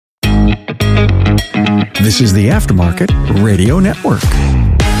This is the Aftermarket Radio Network.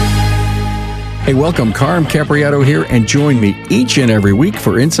 Hey, welcome. Carm Capriato here, and join me each and every week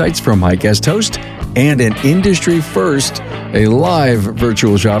for insights from my guest host and an industry first, a live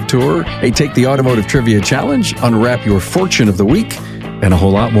virtual shop tour, take the Automotive Trivia Challenge, unwrap your fortune of the week, and a whole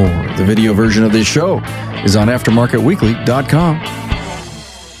lot more. The video version of this show is on aftermarketweekly.com.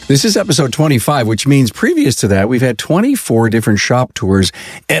 This is episode 25, which means previous to that, we've had 24 different shop tours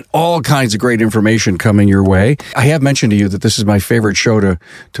and all kinds of great information coming your way. I have mentioned to you that this is my favorite show to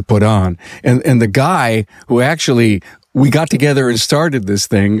put on. And the guy who actually we got together and started this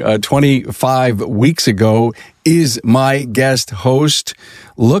thing 25 weeks ago is my guest host.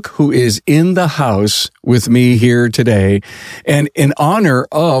 Look who is in the house with me here today. And in honor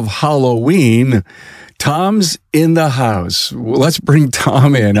of Halloween, Tom's in the house. Let's bring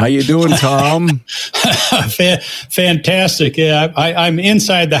Tom in. How you doing, Tom? Fantastic. Yeah, I'm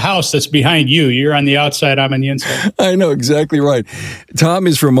inside the house that's behind you. You're on the outside. I'm on the inside. I know, exactly right. Tom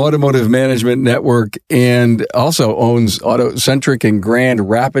is from Automotive Management Network and also owns AutoCentric in Grand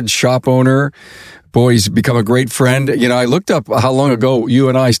Rapids, shop owner. Boy, he's become a great friend. You know, I looked up how long ago you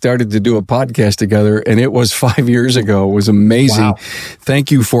and I started to do a podcast together, and it was 5 years ago. It was amazing. Wow. Thank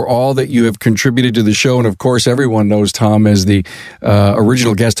you for all that you have contributed to the show. And of course, everyone knows Tom as the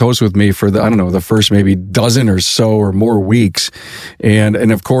original guest host with me for the first maybe dozen or so or more weeks.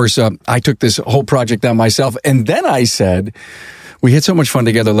 And of course, I took this whole project on myself. And then I said, we had so much fun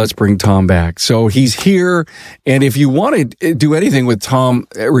together. Let's bring Tom back. So he's here. And if you want to do anything with Tom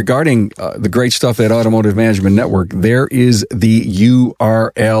regarding the great stuff at Automotive Management Network, there is the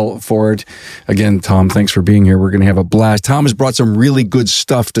URL for it. Again, Tom, thanks for being here. We're going to have a blast. Tom has brought some really good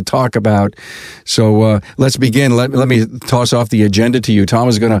stuff to talk about. So let's begin. Let me toss off the agenda to you. Tom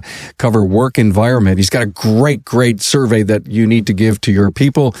is going to cover work environment. He's got a great survey that you need to give to your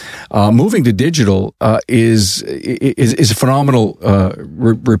people. Moving to digital is a phenomenal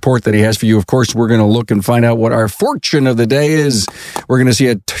report that he has for you. Of course, we're going to look and find out what our fortune of the day is. We're going to see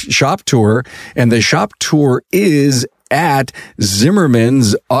a shop tour, and the shop tour is at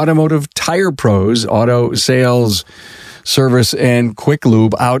Zimmerman's Automotive Tire Pros, auto sales, service, and quick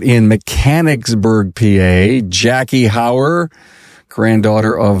lube out in Mechanicsburg, PA. Jackie Hauer,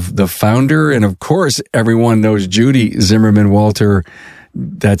 granddaughter of the founder, and of course, everyone knows Judy Zimmerman Walter.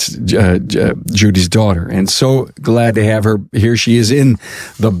 That's Judy's daughter. And so glad to have her here. She is in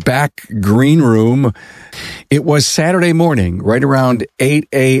the back green room. It was Saturday morning, right around 8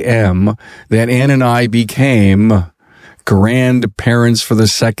 a.m., that Ann and I became grandparents for the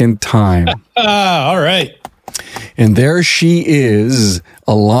second time. All right. And there she is,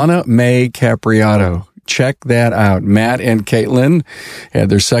 Alana Mae Capriato. Check that out. Matt and Caitlin had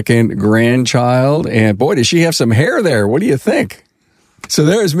their second grandchild. And boy, does she have some hair there. What do you think? So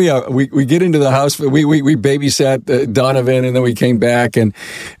there's me. We get into the house. We babysat Donovan, and then we came back, and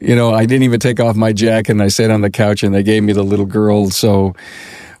I didn't even take off my jacket, and I sat on the couch, and they gave me the little girl. So,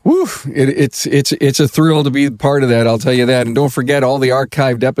 woo! It's a thrill to be part of that. I'll tell you that. And don't forget, all the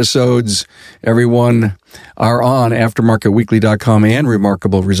archived episodes, everyone, are on aftermarketweekly.com and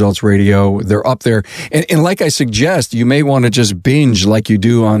Remarkable Results Radio. They're up there. And like I suggest, you may want to just binge like you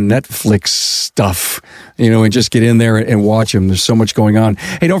do on Netflix stuff, and just get in there and watch them. There's so much going on.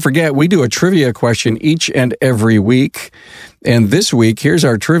 Hey, don't forget, we do a trivia question each and every week. And this week, here's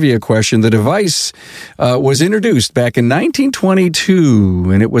our trivia question. The device was introduced back in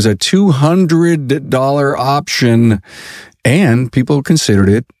 1922, and it was a $200 option, and people considered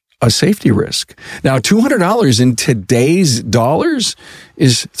it a safety risk. Now, $200 in today's dollars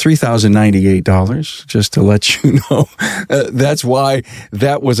is $3,098, just to let you know. That's why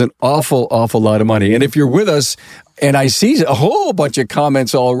that was an awful lot of money. And if you're with us, and I see a whole bunch of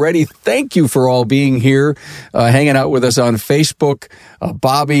comments already. Thank you for all being here, hanging out with us on Facebook.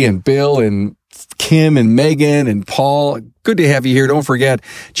 Bobby and Bill and Kim and Megan and Paul. Good to have you here. Don't forget,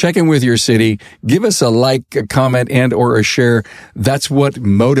 check in with your city. Give us a like, a comment, and or a share. That's what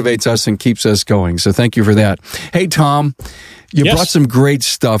motivates us and keeps us going. So thank you for that. Hey, Tom, you brought some great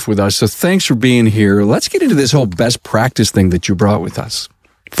stuff with us. So thanks for being here. Let's get into this whole best practice thing that you brought with us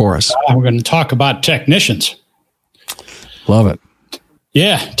for us. We're going to talk about technicians. Love it.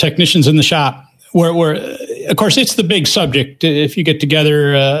 Yeah, technicians in the shop. Where, of course, it's the big subject. If you get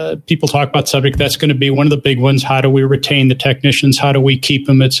together, people talk about subject. That's going to be one of the big ones. How do we retain the technicians? How do we keep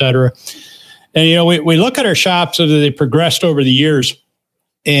them, et cetera? And, we look at our shops as they progressed over the years.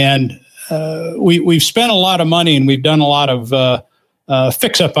 And we've spent a lot of money, and we've done a lot of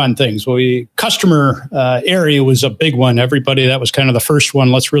fix-up on things. Customer area was a big one. Everybody, that was kind of the first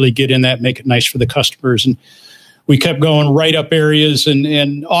one. Let's really get in that, make it nice for the customers. And We kept going right up areas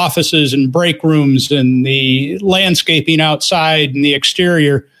and offices and break rooms and the landscaping outside and the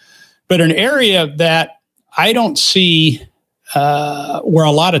exterior. But an area that I don't see where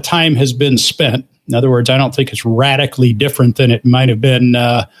a lot of time has been spent. In other words, I don't think it's radically different than it might have been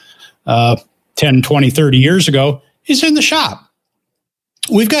 10, 20, 30 years ago, is in the shop.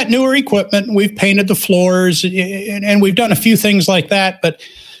 We've got newer equipment. We've painted the floors and we've done a few things like that. But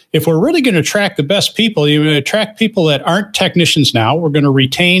if we're really going to attract the best people, you're going to attract people that aren't technicians now. We're going to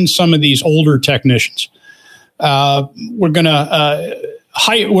retain some of these older technicians. We're going to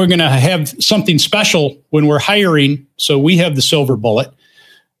we're going to have something special when we're hiring, so we have the silver bullet.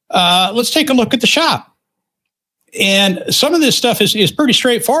 Let's take a look at the shop. And some of this stuff is pretty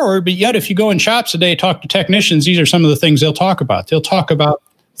straightforward, but yet if you go in shops today, talk to technicians, these are some of the things they'll talk about. They'll talk about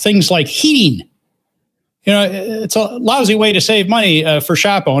things like heating. You know, it's a lousy way to save money for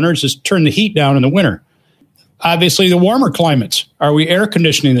shop owners is turn the heat down in the winter. Obviously, the warmer climates. Are we air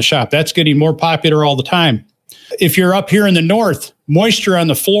conditioning the shop? That's getting more popular all the time. If you're up here in the north, moisture on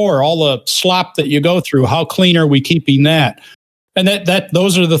the floor, all the slop that you go through, how clean are we keeping that? And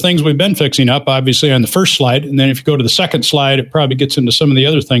those are the things we've been fixing up, obviously, on the first slide. And then if you go to the second slide, it probably gets into some of the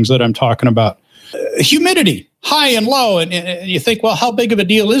other things that I'm talking about. Humidity, high and low. And you think, well, how big of a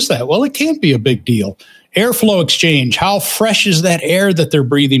deal is that? Well, it can't be a big deal. Airflow exchange, how fresh is that air that they're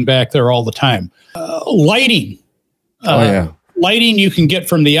breathing back there all the time? Lighting. Lighting you can get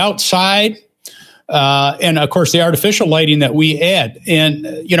from the outside. And of course, the artificial lighting that we add. And,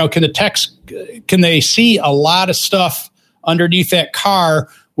 you know, can they see a lot of stuff underneath that car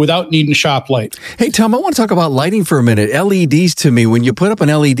without needing a shop light? Hey, Tom, I want to talk about lighting for a minute. LEDs, to me, when you put up an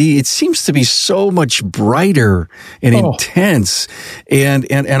LED, it seems to be so much brighter and intense. And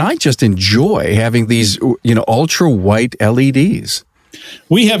I just enjoy having these, you know, ultra white LEDs.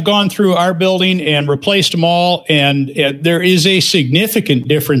 We have gone through our building and replaced them all. And there is a significant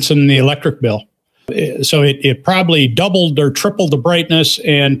difference in the electric bill. So it probably doubled or tripled the brightness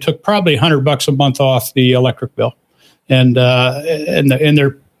and took probably $100 a month off the electric bill. And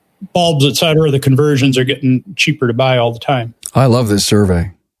their bulbs, et cetera, the conversions are getting cheaper to buy all the time. I love this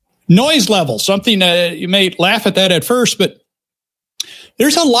survey. Noise level, something that you may laugh at that at first, but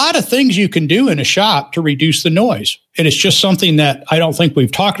there's a lot of things you can do in a shop to reduce the noise. And it's just something that I don't think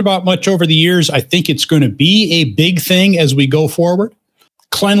we've talked about much over the years. I think it's going to be a big thing as we go forward.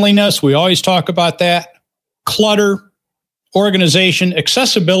 Cleanliness, we always talk about that. Clutter, organization,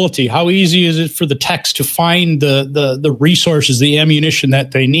 accessibility. How easy is it for the techs to find the resources, the ammunition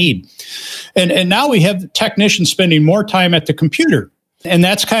that they need? And now we have technicians spending more time at the computer. And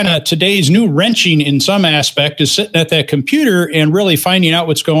that's kind of today's new wrenching in some aspect, is sitting at that computer and really finding out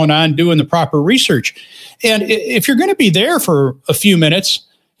what's going on, doing the proper research. And if you're going to be there for a few minutes,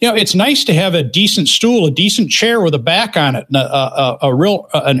 you know, it's nice to have a decent stool, a decent chair with a back on it, and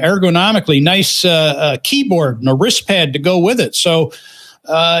an ergonomically nice keyboard and a wrist pad to go with it. So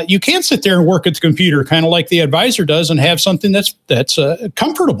you can't sit there and work at the computer, kind of like the advisor does, and have something that's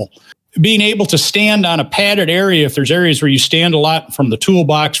comfortable. Being able to stand on a padded area, if there's areas where you stand a lot from the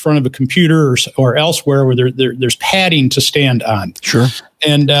toolbox, front of a computer, or elsewhere where there's padding to stand on. Sure.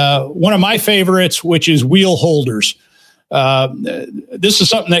 And one of my favorites, which is wheel holders. This is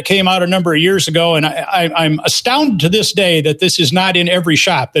something that came out a number of years ago, and I'm astounded to this day that this is not in every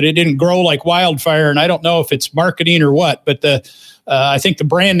shop, that it didn't grow like wildfire. And I don't know if it's marketing or what, but I think the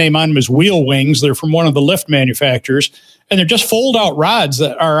brand name on them is Wheel Wings. They're from one of the lift manufacturers, and they're just fold-out rods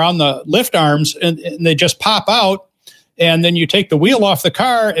that are on the lift arms, and they just pop out, and then you take the wheel off the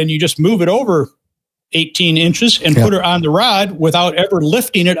car, and you just move it over 18 inches and put it on the rod without ever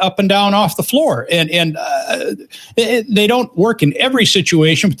lifting it up and down off the floor. And they don't work in every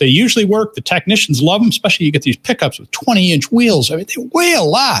situation, but they usually work. The technicians love them, especially you get these pickups with 20-inch wheels. I mean, they weigh a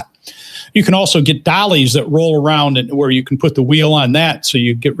lot. You can also get dollies that roll around and where you can put the wheel on that, so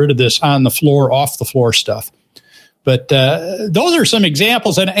you get rid of this on the floor, off the floor stuff. But those are some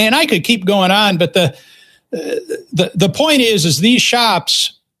examples, and I could keep going on. But the point is these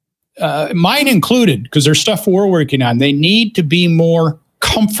shops, mine included, because there's stuff we're working on, they need to be more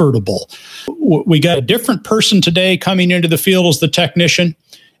comfortable. We got a different person today coming into the field as the technician.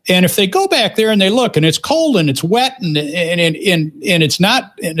 And if they go back there and they look and it's cold and it's wet and it's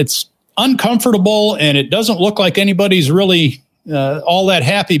not, and it's uncomfortable and it doesn't look like anybody's really all that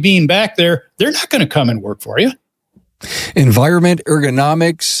happy being back there, they're not going to come and work for you. Environment,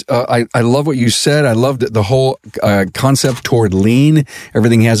 ergonomics. I love what you said. I loved the whole concept toward lean.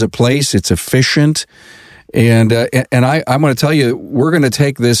 Everything has a place. It's efficient. And I'm going to tell you, we're going to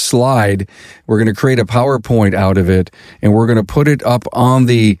take this slide. We're going to create a PowerPoint out of it, and we're going to put it up on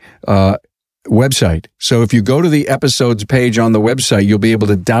the website. So if you go to the episodes page on the website, you'll be able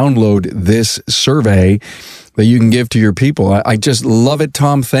to download this survey that you can give to your people. I just love it,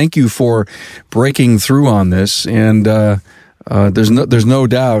 Tom. Thank you for breaking through on this. And there's no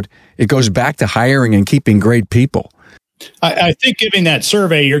doubt it goes back to hiring and keeping great people. I think giving that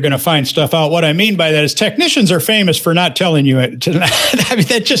survey, you're going to find stuff out. What I mean by that is technicians are famous for not telling you it. I mean,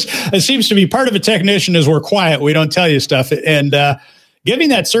 it seems to be part of a technician is we're quiet. We don't tell you stuff. And giving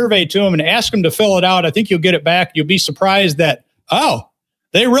that survey to them and ask them to fill it out, I think you'll get it back. You'll be surprised that,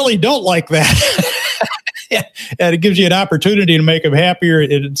 they really don't like that. And it gives you an opportunity to make them happier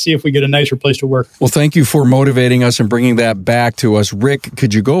and see if we get a nicer place to work. Well, thank you for motivating us and bringing that back to us. Rick,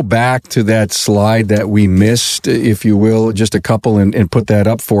 could you go back to that slide that we missed, if you will, just a couple, and put that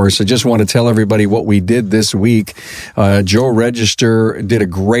up for us? I just want to tell everybody what we did this week. Joe Register did a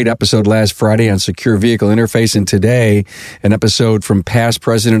great episode last Friday on secure vehicle interface, and today an episode from past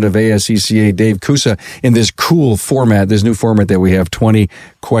president of ASECA, Dave Kusa, in this cool format, this new format that we have, 20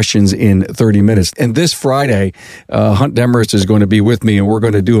 questions in 30 minutes. And this Friday, Hunt Demarest is going to be with me, and we're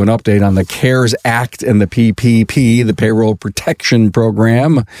going to do an update on the CARES Act and the PPP, the Payroll Protection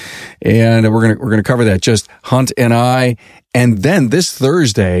Program, and we're going to cover that, just Hunt and I. And then this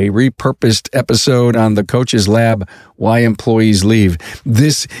Thursday, repurposed episode on the Coaches Lab, Why Employees Leave.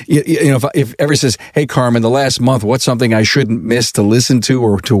 This, if ever says, hey, Carmen, the last month, what's something I shouldn't miss to listen to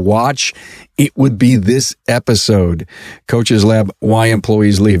or to watch? It would be this episode, Coaches Lab, Why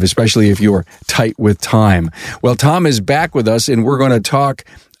Employees Leave, especially if you're tight with time. Well, Tom is back with us, and we're going to talk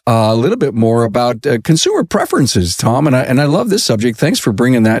a little bit more about consumer preferences, Tom. And I love this subject. Thanks for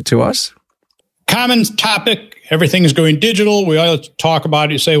bringing that to us. Common topic. Everything is going digital. We always talk about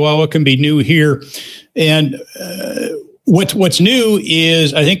it. You say, well, what can be new here? And what's new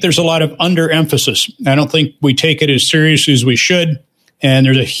is I think there's a lot of underemphasis. I don't think we take it as seriously as we should. And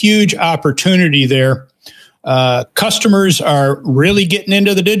there's a huge opportunity there. Customers are really getting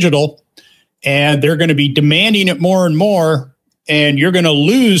into the digital, and they're going to be demanding it more and more. And you're going to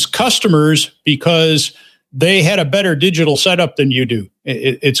lose customers because they had a better digital setup than you do.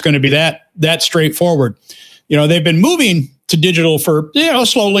 It's going to be that straightforward. They've been moving to digital for,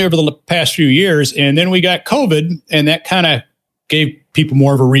 slowly over the past few years. And then we got COVID, and that kind of gave people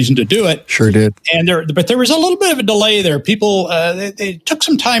more of a reason to do it. Sure did. But there was a little bit of a delay there. People, they took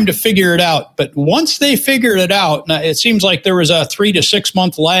some time to figure it out. But once they figured it out, it seems like there was a 3 to 6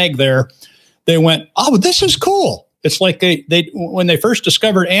 month lag there. They went, oh, this is cool. It's like they when they first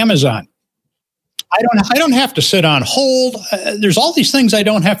discovered Amazon. I don't have to sit on hold. There's all these things I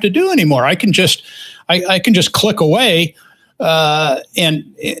don't have to do anymore. I can just click away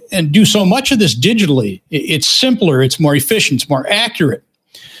and do so much of this digitally. It's simpler. It's more efficient. It's more accurate.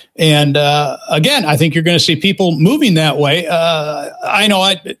 And again, I think you're going to see people moving that way. I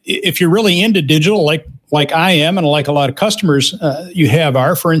know if you're really into digital, like I am, and like a lot of customers you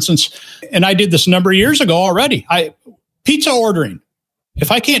are, for instance, and I did this a number of years ago already. Pizza ordering. If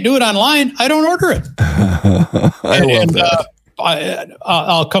I can't do it online, I don't order it. I love that.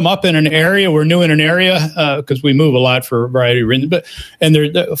 I'll come up in an area. We're new in an area because we move a lot for a variety of reasons.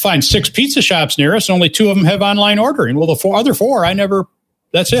 And find 6 pizza shops near us, and only 2 of them have online ordering. Well, the other 4,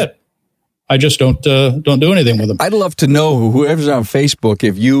 that's it. I just don't do anything with them. I'd love to know, whoever's on Facebook,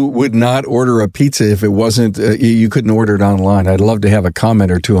 if you would not order a pizza if it wasn't, you couldn't order it online. I'd love to have a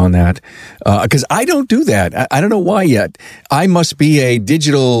comment or two on that, because I don't do that. I don't know why yet. I must be a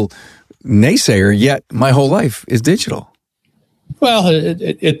digital naysayer, yet my whole life is digital. Well,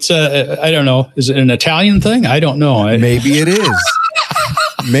 it's I don't know. Is it an Italian thing? I don't know. Maybe it is.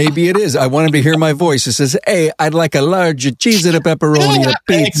 Maybe it is. I want him to hear my voice. It says, hey, I'd like a large cheese and a pepperoni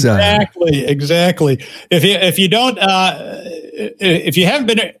pizza. Exactly. If you haven't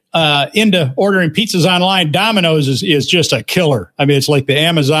been into ordering pizzas online, Domino's is just a killer. I mean, it's like the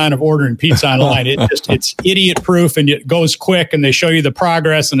Amazon of ordering pizza online. It's idiot proof, and it goes quick, and they show you the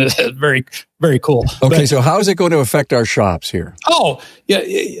progress, and it's very, very cool. Okay, so how is it going to affect our shops here? Oh, yeah,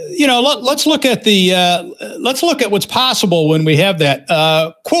 let's look at let's look at what's possible when we have that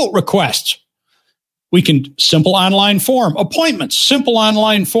quote requests. We can simple online form appointments, simple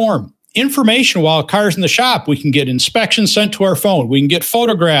online form. Information while a car's in the shop. We can get inspections sent to our phone. We can get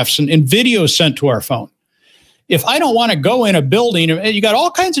photographs and videos sent to our phone. If I don't want to go in a building, you got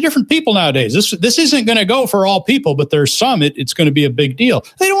all kinds of different people nowadays. This isn't going to go for all people, but there's some, it's going to be a big deal.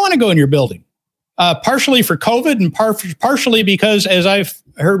 They don't want to go in your building. Partially for COVID and partially because, as I've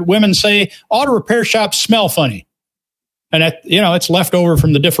heard women say, auto repair shops smell funny. And it's left over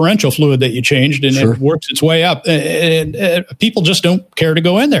from the differential fluid that you changed, and It works its way up. And people just don't care to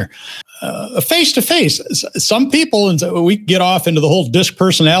go in there. face-to-face. Some people, and we get off into the whole disc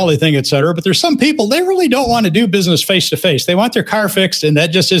personality thing, et cetera, but there's some people, they really don't want to do business face-to-face. They want their car fixed, and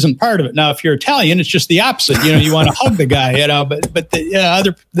that just isn't part of it. Now, if you're Italian, it's just the opposite. You want to hug the guy, but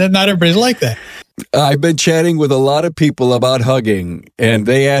not everybody's like that. I've been chatting with a lot of people about hugging, and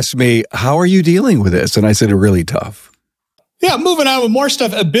they asked me, how are you dealing with this? And I said, really tough. Yeah, moving on with more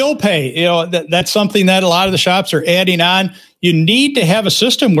stuff. Bill pay, that's something that a lot of the shops are adding on. You need to have a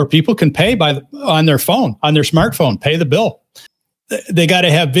system where people can pay on their phone, on their smartphone, pay the bill. They got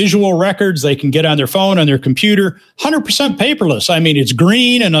to have visual records. They can get on their phone, on their computer, 100% paperless. I mean, it's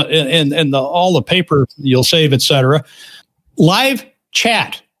green and all the paper you'll save, et cetera. Live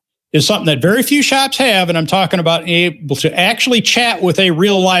chat is something that very few shops have, and I'm talking about able to actually chat with a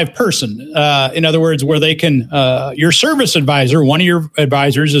real live person. In other words, where they can, your service advisor, one of your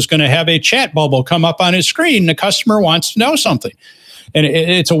advisors is going to have a chat bubble come up on his screen. The customer wants to know something. And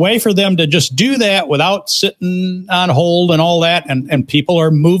it's a way for them to just do that without sitting on hold and all that. And people are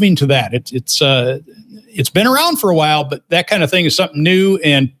moving to that. It's been around for a while, but that kind of thing is something new,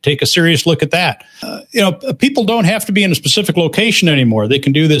 and take a serious look at that. People don't have to be in a specific location anymore. They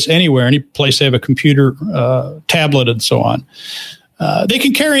can do this anywhere, any place they have a computer, tablet, and so on. They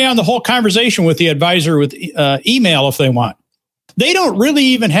can carry on the whole conversation with the advisor with email if they want. They don't really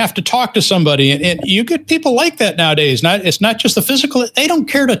even have to talk to somebody. And you get people like that nowadays. It's not just the physical. They don't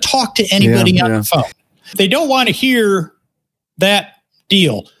care to talk to anybody on the phone. They don't want to hear that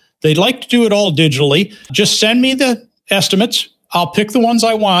deal. They'd like to do it all digitally. Just send me the estimates. I'll pick the ones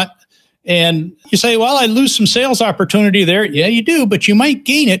I want. And you say, well, I lose some sales opportunity there. Yeah, you do, but you might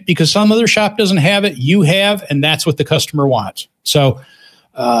gain it because some other shop doesn't have it. You have, and that's what the customer wants. So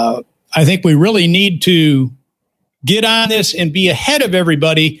I think we really need to get on this and be ahead of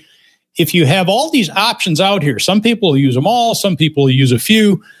everybody. If you have all these options out here, some people use them all, some people use a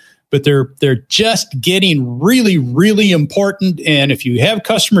few, but they're just getting really, really important. And if you have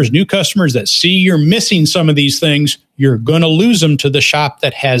new customers that see you're missing some of these things, you're going to lose them to the shop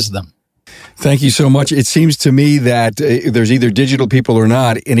that has them. Thank you so much. It seems to me that there's either digital people or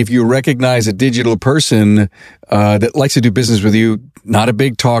not. And if you recognize a digital person that likes to do business with you, not a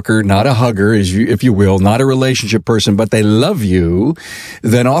big talker, not a hugger, if you will, not a relationship person, but they love you,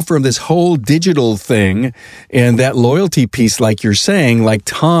 then offer them this whole digital thing and that loyalty piece, like you're saying, like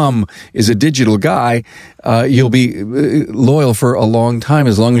Tom is a digital guy. You'll be loyal for a long time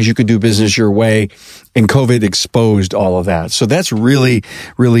as long as you can do business your way. And COVID exposed all of that. So that's really,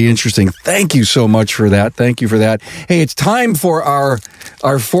 really interesting. Thank you so much for that. Thank you for that. Hey, it's time for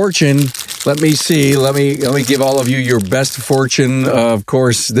our fortune. Let me see. Let me give all of you your best fortune. Of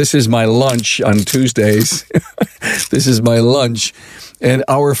course, this is my lunch on Tuesdays. This is my lunch. And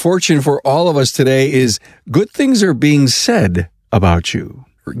our fortune for all of us today is good things are being said about you.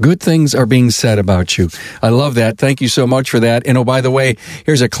 Good things are being said about you. I love that. Thank you so much for that. And oh, by the way,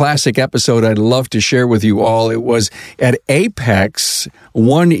 here's a classic episode I'd love to share with you all. It was at Apex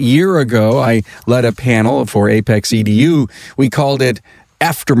 1 year ago. I led a panel for Apex EDU. We called it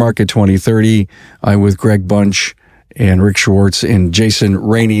Aftermarket 2030. I'm with Greg Bunch and Rick Schwartz and Jason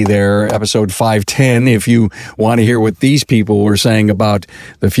Rainey there, episode 510. If you want to hear what these people were saying about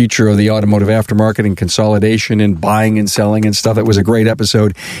the future of the automotive aftermarket and consolidation and buying and selling and stuff, it was a great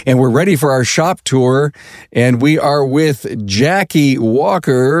episode. And we're ready for our shop tour, and we are with Jackie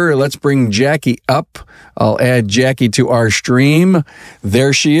Walker. Let's bring Jackie up. I'll add Jackie to our stream.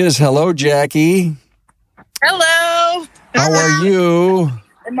 There she is. Hello, Jackie. Hello. How are you?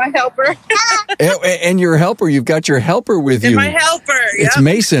 And my helper. And your helper. You've got your helper with you. And my helper. Yep. It's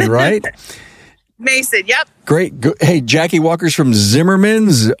Mason, right? Mason, yep. Great. Hey, Jackie Walker's from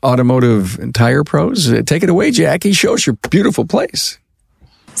Zimmerman's Automotive and Tire Pros. Take it away, Jackie. Show us your beautiful place.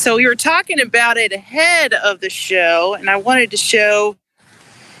 So we were talking about it ahead of the show, and I wanted to show.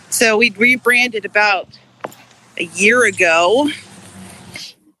 So we rebranded about a year ago,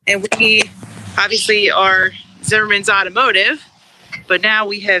 and we obviously are Zimmerman's Automotive. But now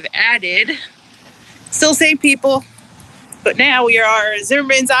we have added, still same people, but now we are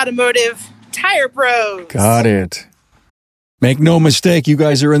Zimmerman's Automotive Tire Pros. Got it. Make no mistake, you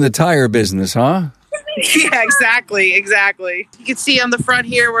guys are in the tire business, huh? Yeah, exactly. You can see on the front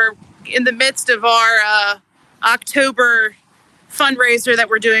here, we're in the midst of our October fundraiser that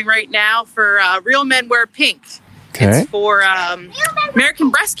we're doing right now for Real Men Wear Pink. Okay. It's for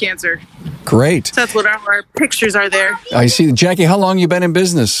American breast cancer. Great. So that's what our pictures are there. I see. Jackie, how long you been in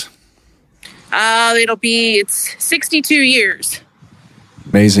business? It's 62 years.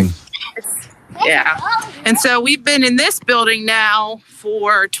 Amazing. Yeah. And so we've been in this building now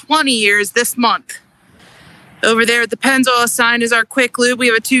for 20 years this month. Over there at the Pennzoil sign is our Quick Lube. We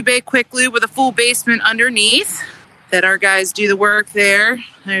have a 2-bay Quick Lube with a full basement underneath that our guys do the work there.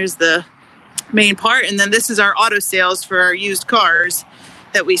 There's the main part. And then this is our auto sales for our used cars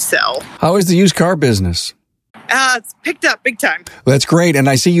that we sell. How is the used car business? It's picked up big time. That's great. And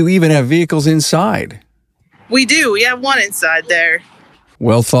I see you even have vehicles inside. We do. We have one inside there.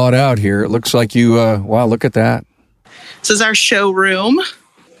 Well thought out here. It looks like you, wow, look at that. This is our showroom.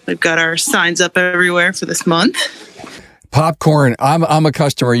 We've got our signs up everywhere for this month. Popcorn. I'm a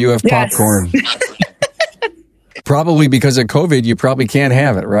customer. You have Yes. popcorn. Probably because of COVID, you probably can't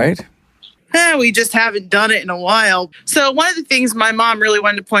have it, right? We just haven't done it in a while. So one of the things my mom really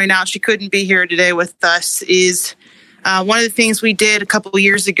wanted to point out, she couldn't be here today with us, is one of the things we did a couple of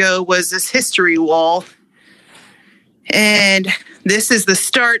years ago was this history wall. And this is the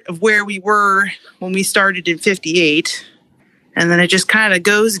start of where we were when we started in 58. And then it just kind of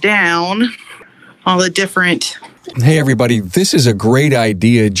goes down all the different... Hey, everybody, this is a great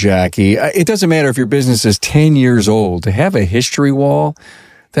idea, Jackie. It doesn't matter if your business is 10 years old. To have a history wall,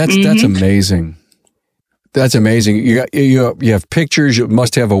 that's amazing. That's amazing. You have pictures. You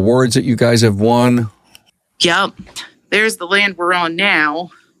must have awards that you guys have won. Yep. There's the land we're on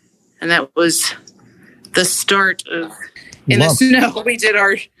now. And that was the start of... In the snow, we did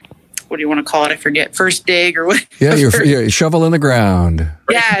our... What do you want to call it? I forget. First dig or what? Yeah, you're shovel in the ground.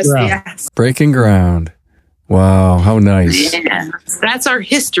 Yes, yes. Breaking ground. Wow, how nice. Yeah, that's our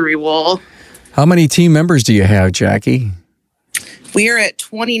history wall. How many team members do you have, Jackie? We are at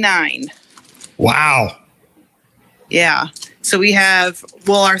 29. Wow. Yeah. So we have,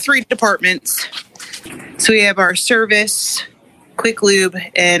 our 3 departments. So we have our service, Quick Lube,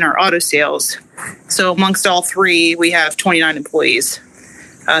 and our auto sales. So amongst all 3, we have 29 employees.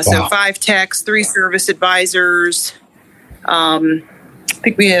 So 5 techs, 3 service advisors. I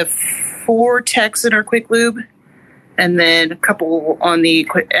think we have 4 techs in our Quick Lube, and then a couple on the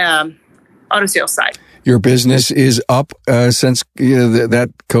auto sales side. Your business is up since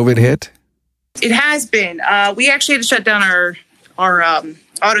that COVID hit? It has been. We actually had to shut down our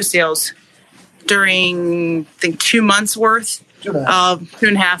auto sales during, I think, 2 months worth.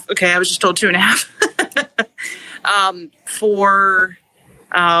 2.5. Okay, I was just told 2.5. For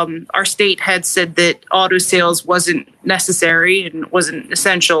our state had said that auto sales wasn't necessary and wasn't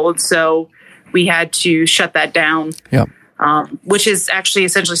essential, and so we had to shut that down. Yep. Which is actually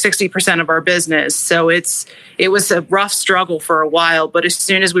essentially 60% of our business. So it was a rough struggle for a while, but as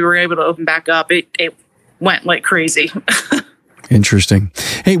soon as we were able to open back up, it went like crazy. Interesting.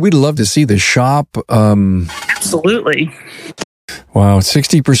 Hey, we'd love to see the shop. Absolutely. Wow,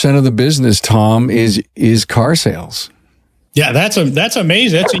 60% of the business, Tom, is car sales. Yeah, that's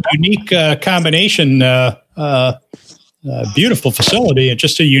amazing. That's a unique combination. Beautiful facility and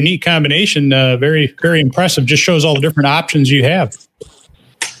just a unique combination. Very, very impressive. Just shows all the different options you have.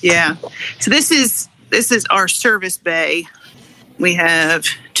 Yeah. So this is our service bay. We have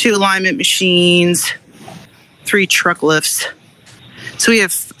 2 alignment machines, 3 truck lifts. So we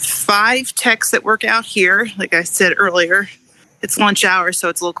have 5 techs that work out here. Like I said earlier, it's lunch hour, so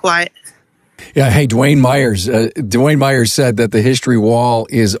it's a little quiet. Yeah. Hey, Dwayne Myers. Dwayne Myers said that the history wall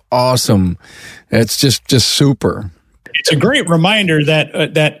is awesome. It's just super. It's a great reminder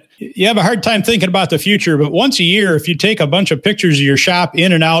that you have a hard time thinking about the future, but once a year, if you take a bunch of pictures of your shop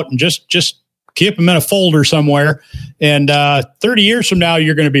in and out and just keep them in a folder somewhere, and 30 years from now,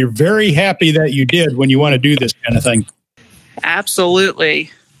 you're going to be very happy that you did when you want to do this kind of thing.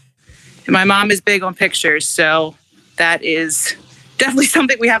 Absolutely. And my mom is big on pictures, so that is definitely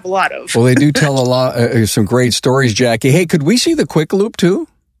something we have a lot of. Well, they do tell a lot, some great stories, Jackie. Hey, could we see the Quick Lube too?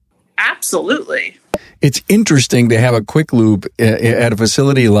 Absolutely. It's interesting to have a Quick Lube at a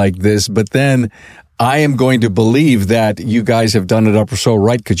facility like this, but then I am going to believe that you guys have done it up so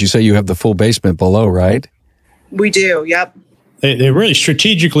right, because you say you have the full basement below, right? We do, yep. They really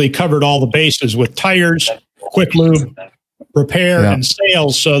strategically covered all the bases with tires, Quick Lube, repair, and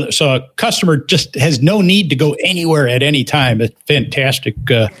sales. So a customer just has no need to go anywhere at any time. It's fantastic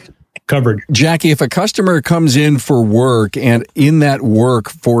coverage. Jackie, if a customer comes in for work and in that work,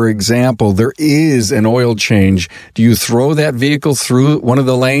 for example, there is an oil change, do you throw that vehicle through one of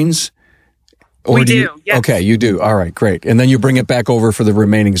the lanes? Or we do. Yes. Okay, you do. All right, great. And then you bring it back over for the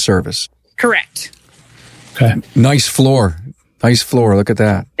remaining service. Correct. Okay. Nice floor. Nice floor. Look at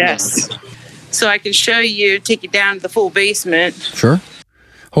that. Yes. So I can show you, take you down to the full basement. Sure.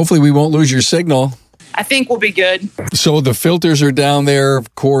 Hopefully we won't lose your signal. I think we'll be good. So the filters are down there,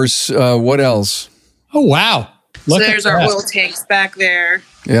 of course. What else? Oh, wow. So there's our oil tanks back there.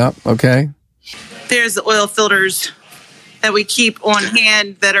 Yeah, okay. There's the oil filters that we keep on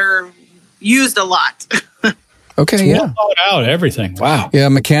hand that are used a lot. Okay, it's yeah. well thought out, everything. Wow. Yeah,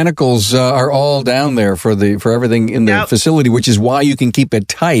 mechanicals are all down there for everything in the facility, which is why you can keep it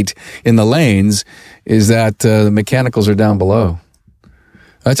tight in the lanes, is that the mechanicals are down below.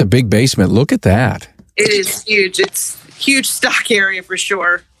 That's a big basement. Look at that. It is huge. It's a huge stock area for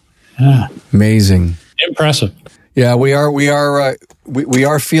sure. Yeah. Amazing. Impressive. Yeah, we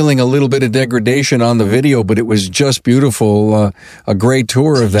are feeling a little bit of degradation on the video, but it was just beautiful. A great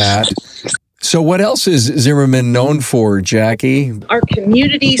tour of that. So what else is Zimmerman known for, Jackie? Our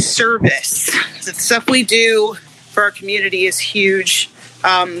community service. The stuff we do for our community is huge.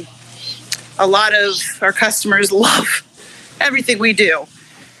 A lot of our customers love everything we do.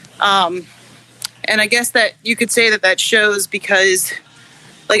 And I guess that you could say that shows because,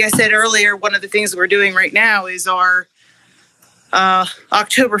 like I said earlier, one of the things we're doing right now is our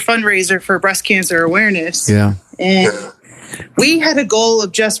October fundraiser for breast cancer awareness. Yeah. And we had a goal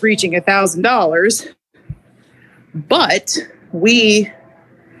of just reaching $1,000, but we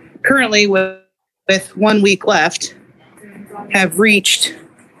currently, with 1 week left, have reached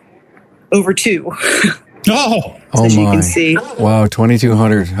over 2. As you can see. Wow,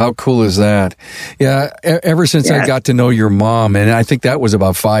 2,200. How cool is that? Yeah, ever since I got to know your mom, and I think that was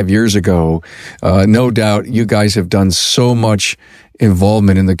about 5 years ago, no doubt you guys have done so much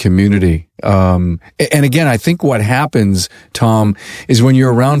involvement in the community. And again, I think what happens, Tom, is when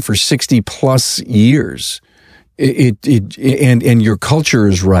you're around for 60 plus years, and your culture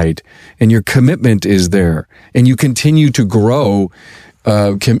is right, and your commitment is there, and you continue to grow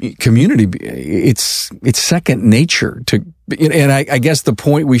community, it's second nature to, and I guess the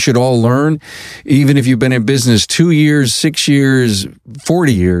point we should all learn, even if you've been in business 2 years, 6 years,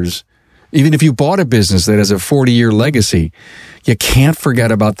 40 years, even if you bought a business that has a 40-year legacy, you can't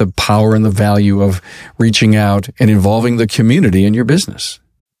forget about the power and the value of reaching out and involving the community in your business.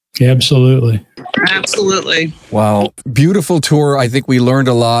 Absolutely. Absolutely. Wow. Beautiful tour. I think we learned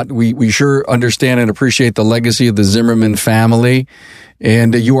a lot. We sure understand and appreciate the legacy of the Zimmerman family.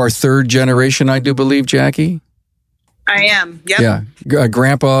 And you are third generation, I do believe, Jackie? I am. Yep. Yeah.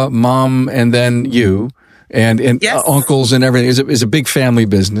 Grandpa, mom, and then you. And yes. Uncles and everything. It's a big family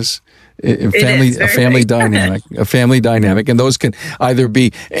business. A family dynamic, and those can either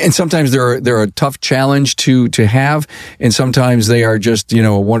be, and sometimes they're a tough challenge to have, and sometimes they are just,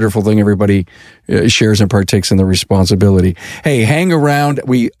 a wonderful thing. Everybody shares and partakes in the responsibility. Hey, hang around.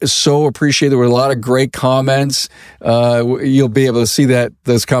 We so appreciate there were a lot of great comments. You'll be able to see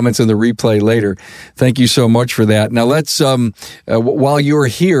those comments in the replay later. Thank you so much for that. Now let's, while you're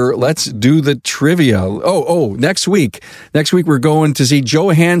here, let's do the trivia. Next week we're going to see Joe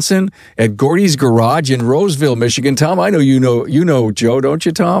Hansen at Gordy's Garage in Roseville, Michigan. Tom, I know you know Joe, don't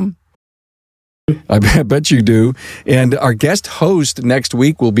you, Tom? I bet you do. And our guest host next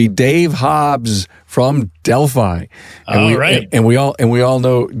week will be Dave Hobbs from Delphi. And we all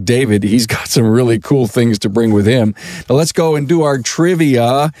know David. He's got some really cool things to bring with him. Now let's go and do our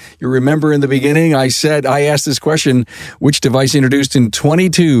trivia. You remember in the beginning, I asked this question: which device introduced in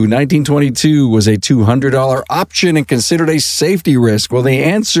 1922 was a $200 option and considered a safety risk? Well, the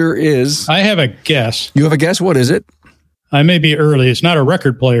answer is... I have a guess. You have a guess? What is it? I may be early. It's not a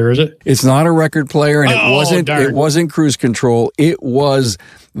record player, is it? It's not a record player, and it wasn't cruise control. It was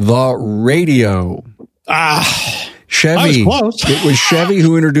the radio. Chevy. I was close. It was Chevy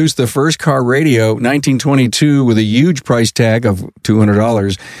who introduced the first car radio, 1922, with a huge price tag of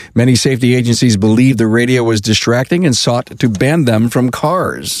 $200. Many safety agencies believed the radio was distracting and sought to ban them from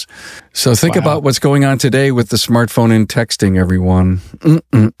cars. So think about what's going on today with the smartphone and texting, everyone.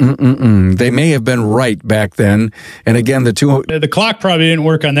 They may have been right back then. And again, the clock probably didn't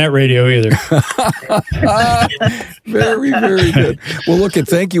work on that radio either. Very, very good. Well, look, and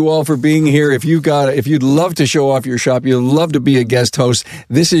thank you all for being here. If you'd love to show off your shop, you'd love to be a guest host,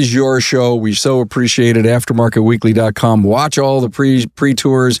 this is your show. We so appreciate it. AftermarketWeekly.com. Watch all the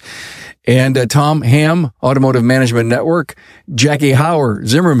pre-tours. And Tom Ham, Automotive Management Network, Jackie Hauer,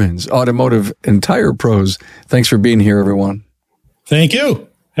 Zimmerman's Automotive and Tire Pros. Thanks for being here, everyone. Thank you.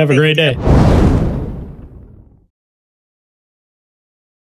 Have a great day.